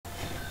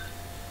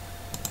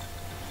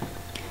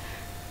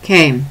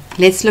Okay,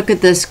 let's look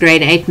at this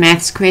grade 8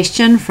 maths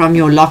question from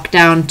your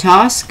lockdown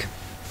task.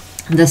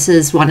 This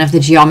is one of the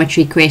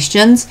geometry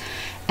questions,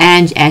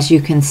 and as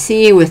you can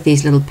see with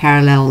these little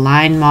parallel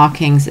line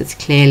markings, it's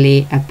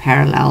clearly a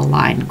parallel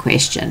line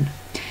question.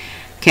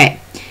 Okay,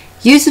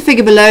 use the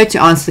figure below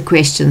to answer the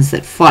questions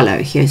that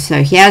follow here.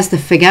 So here's the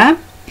figure.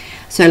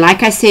 So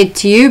like I said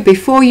to you,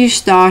 before you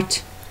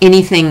start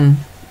anything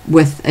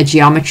with a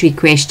geometry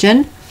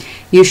question,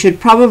 you should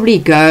probably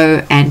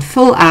go and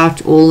fill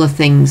out all the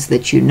things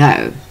that you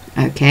know.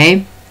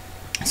 Okay,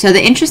 so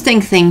the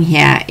interesting thing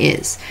here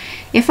is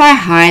if I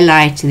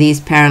highlight these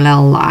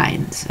parallel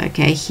lines,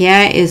 okay,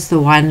 here is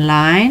the one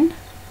line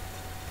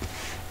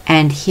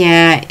and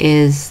here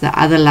is the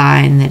other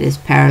line that is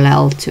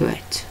parallel to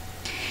it.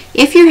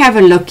 If you have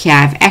a look here,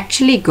 I've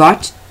actually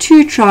got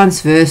two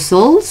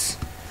transversals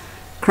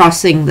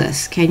crossing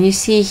this. Can you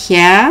see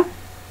here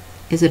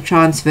is a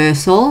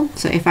transversal?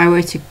 So if I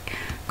were to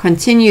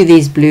continue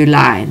these blue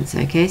lines,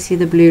 okay, see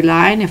the blue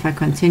line, if I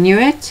continue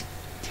it,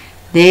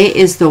 there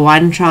is the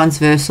one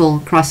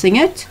transversal crossing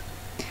it,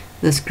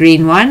 this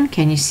green one.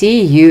 Can you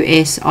see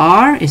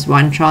USR is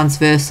one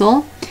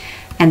transversal,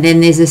 and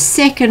then there's a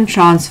second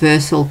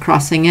transversal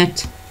crossing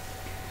it,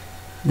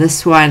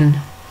 this one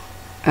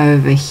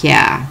over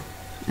here.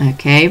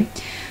 Okay,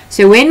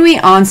 so when we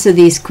answer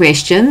these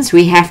questions,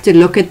 we have to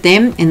look at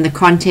them in the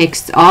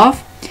context of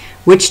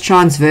which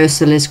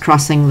transversal is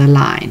crossing the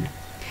line.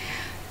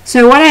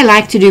 So what I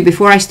like to do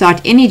before I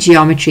start any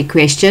geometry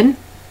question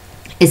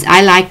is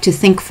I like to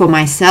think for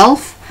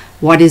myself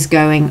what is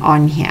going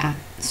on here.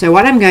 So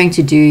what I'm going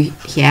to do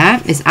here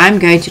is I'm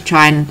going to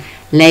try and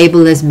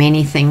label as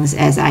many things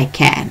as I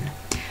can.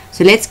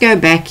 So let's go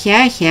back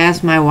here.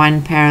 Here's my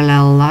one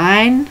parallel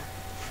line.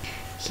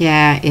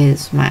 Here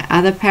is my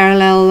other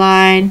parallel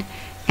line.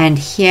 And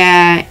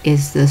here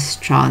is this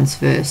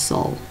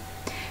transversal.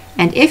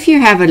 And if you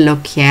have a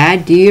look here,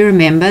 do you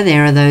remember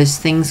there are those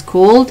things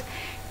called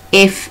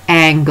F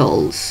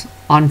angles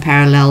on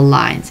parallel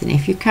lines? And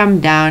if you come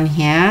down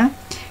here,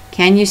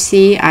 can you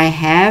see I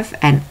have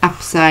an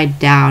upside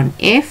down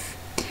F,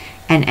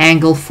 and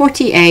angle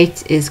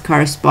 48 is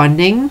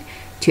corresponding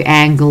to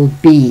angle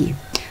B.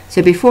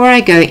 So before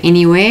I go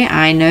anywhere,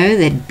 I know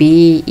that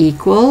B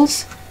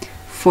equals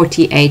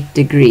 48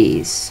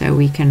 degrees. So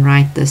we can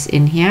write this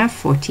in here,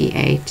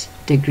 48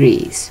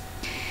 degrees.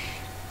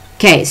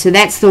 Okay, so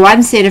that's the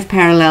one set of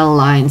parallel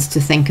lines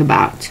to think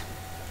about.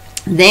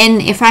 Then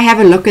if I have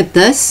a look at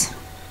this,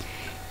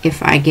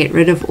 if I get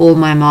rid of all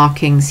my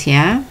markings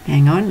here,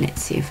 hang on,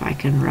 let's see if I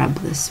can rub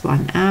this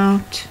one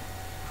out.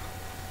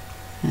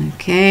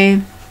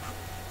 Okay,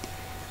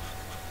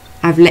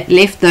 I've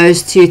left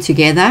those two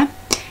together.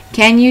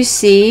 Can you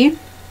see,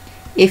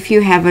 if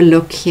you have a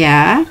look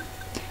here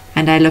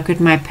and I look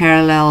at my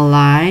parallel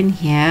line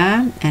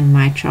here and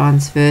my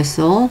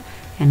transversal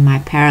and my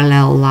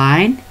parallel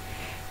line,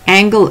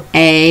 angle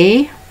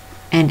A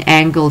and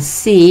angle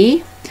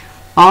C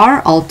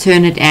are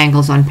alternate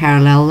angles on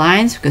parallel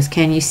lines, because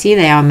can you see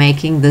they are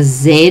making the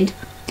Z,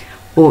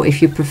 or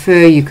if you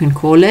prefer you can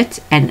call it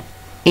an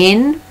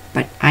N,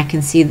 but I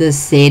can see the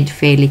Z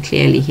fairly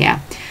clearly here.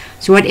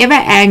 So whatever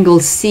angle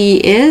C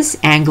is,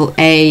 angle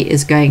A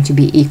is going to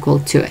be equal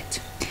to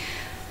it.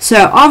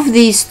 So of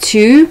these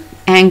two,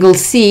 angle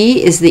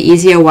C is the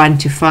easier one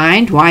to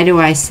find. Why do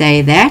I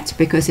say that?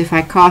 Because if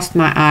I cast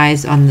my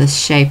eyes on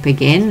this shape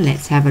again,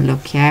 let's have a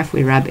look here if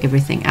we rub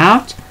everything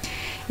out.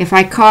 If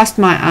I cast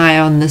my eye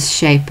on this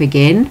shape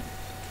again,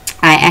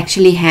 I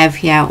actually have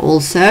here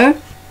also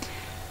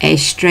a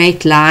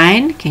straight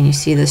line. Can you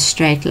see this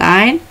straight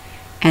line?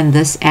 And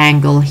this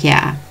angle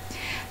here.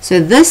 So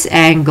this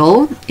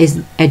angle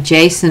is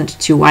adjacent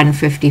to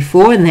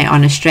 154 and they're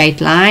on a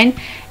straight line,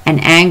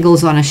 and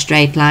angles on a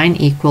straight line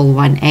equal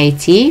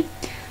 180.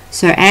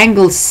 So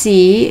angle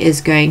C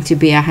is going to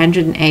be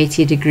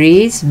 180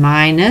 degrees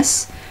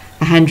minus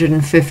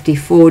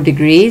 154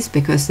 degrees,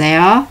 because they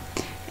are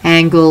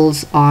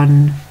angles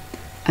on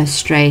a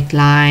straight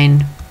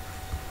line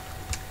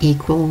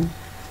equal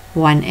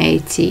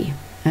 180.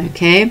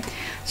 Okay,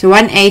 so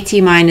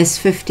 180 minus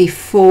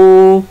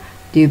 54,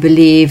 do you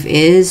believe,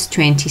 is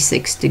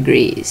 26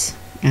 degrees.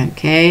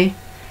 Okay,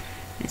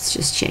 let's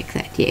just check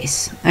that.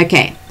 Yes.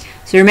 Okay,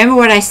 so remember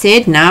what I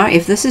said. Now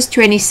if this is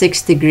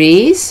 26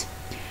 degrees,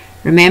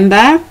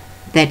 remember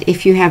that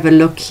if you have a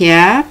look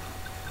here,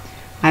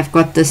 I've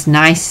got this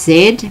nice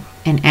Z,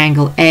 and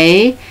angle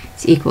A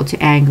is equal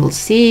to angle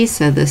C,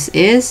 so this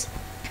is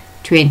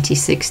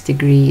 26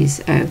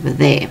 degrees over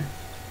there.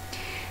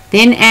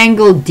 Then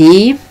angle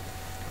D,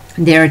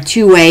 there are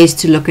two ways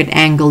to look at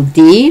angle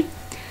D.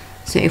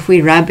 So if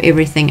we rub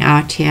everything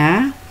out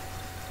here,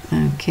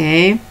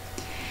 okay,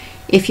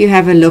 if you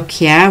have a look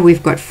here,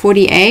 we've got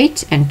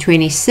 48 and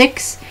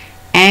 26.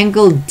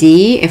 Angle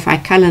D, if I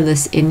color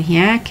this in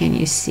here, can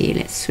you see?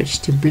 Let's switch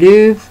to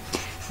blue.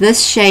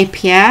 This shape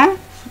here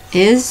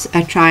is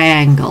a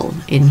triangle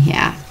in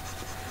here.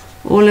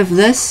 All of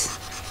this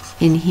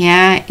in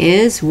here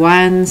is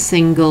one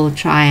single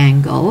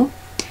triangle.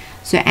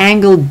 So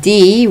angle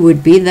D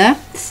would be the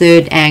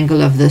third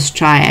angle of this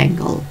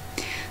triangle.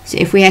 So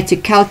if we had to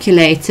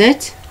calculate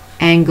it,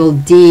 angle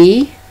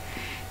D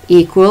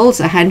equals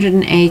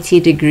 180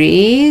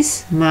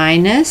 degrees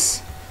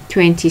minus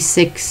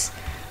 26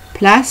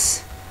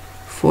 plus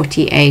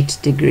 48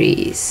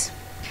 degrees.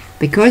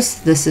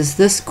 Because this is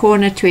this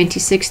corner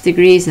 26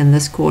 degrees and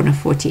this corner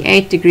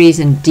 48 degrees,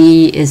 and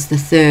D is the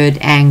third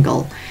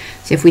angle.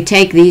 So if we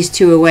take these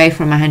two away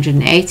from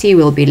 180,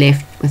 we'll be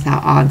left with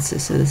our answer.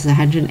 So this is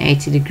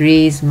 180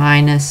 degrees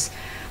minus,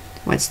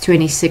 what's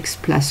 26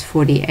 plus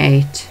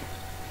 48?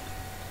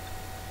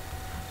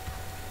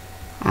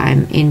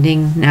 I'm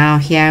ending now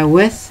here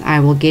with,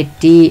 I will get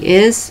D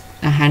is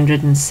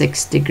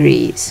 106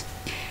 degrees.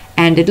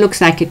 And it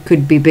looks like it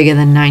could be bigger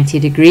than 90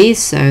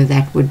 degrees, so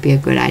that would be a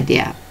good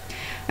idea.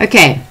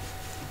 Okay,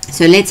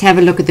 so let's have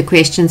a look at the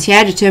questions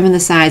here. Determine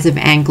the size of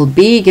angle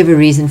B. Give a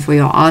reason for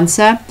your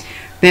answer.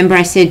 Remember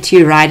I said to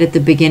you right at the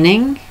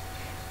beginning,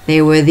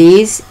 there were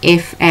these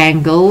F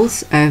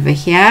angles over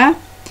here.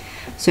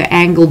 So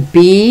angle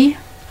B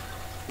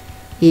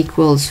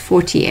equals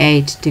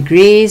 48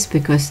 degrees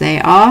because they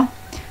are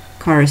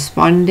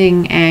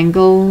corresponding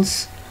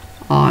angles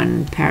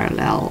on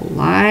parallel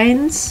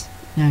lines.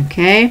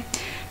 Okay,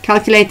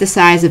 calculate the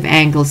size of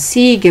angle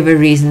C. Give a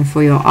reason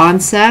for your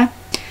answer.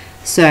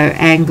 So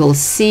angle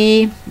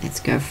C, let's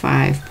go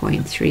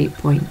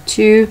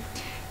 5.3.2.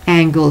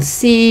 Angle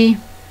C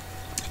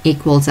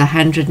equals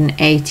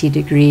 180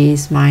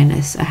 degrees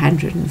minus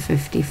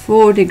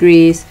 154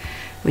 degrees,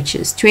 which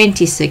is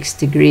 26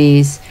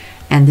 degrees.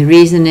 And the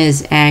reason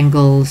is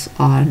angles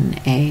on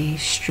a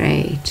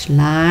straight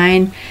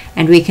line.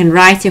 And we can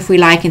write, if we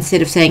like,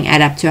 instead of saying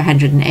add up to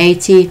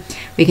 180,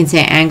 we can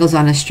say angles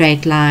on a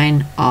straight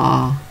line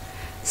are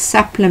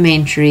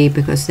supplementary,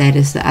 because that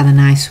is the other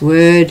nice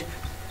word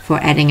for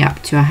adding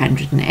up to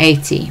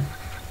 180.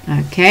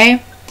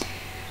 Okay,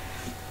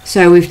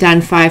 so we've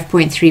done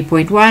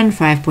 5.3.1,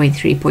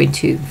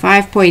 5.3.2.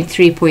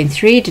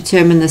 5.3.3,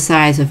 determine the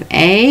size of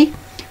A.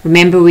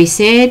 Remember we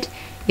said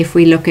if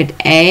we look at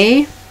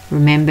A,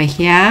 remember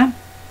here,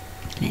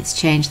 let's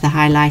change the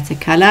highlighter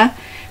color.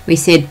 We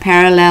said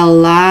parallel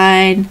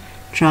line,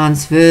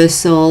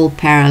 transversal,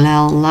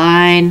 parallel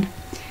line.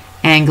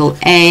 Angle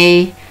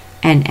A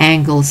and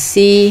angle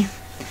C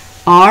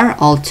are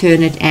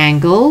alternate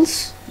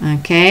angles.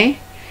 Okay,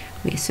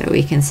 so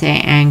we can say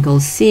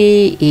angle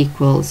C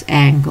equals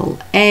angle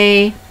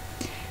A,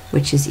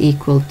 which is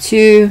equal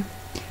to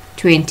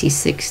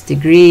 26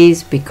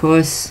 degrees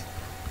because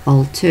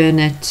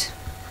alternate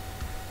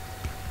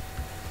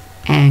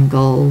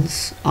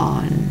angles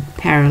on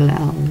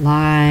parallel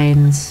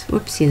lines.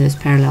 Whoopsie, those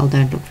parallel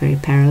don't look very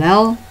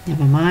parallel.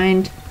 Never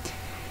mind.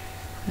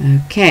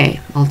 Okay,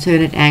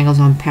 alternate angles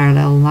on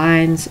parallel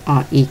lines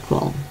are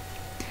equal.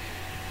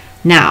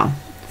 Now,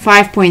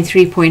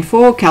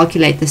 5.3.4,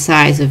 calculate the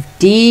size of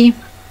D.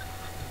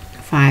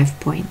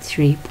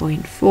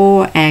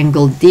 5.3.4,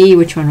 angle D.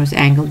 Which one was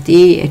angle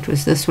D? It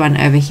was this one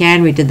over here,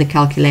 and we did the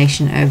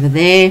calculation over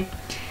there.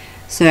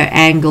 So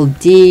angle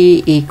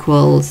D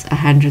equals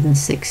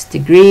 106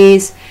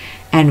 degrees,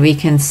 and we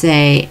can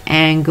say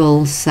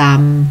angle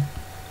sum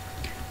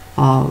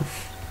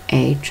of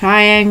a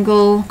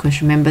triangle,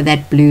 because remember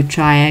that blue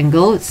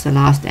triangle, it's the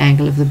last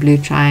angle of the blue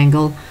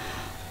triangle.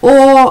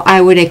 Or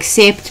I would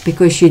accept,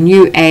 because you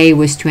knew A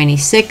was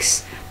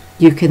 26,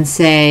 you can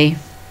say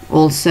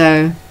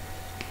also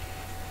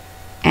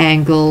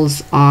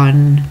angles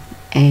on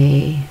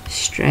a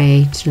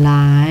straight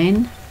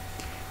line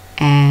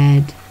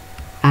add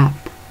up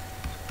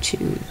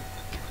to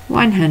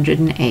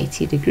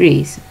 180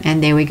 degrees.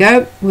 And there we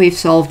go. We've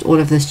solved all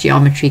of this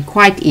geometry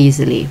quite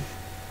easily.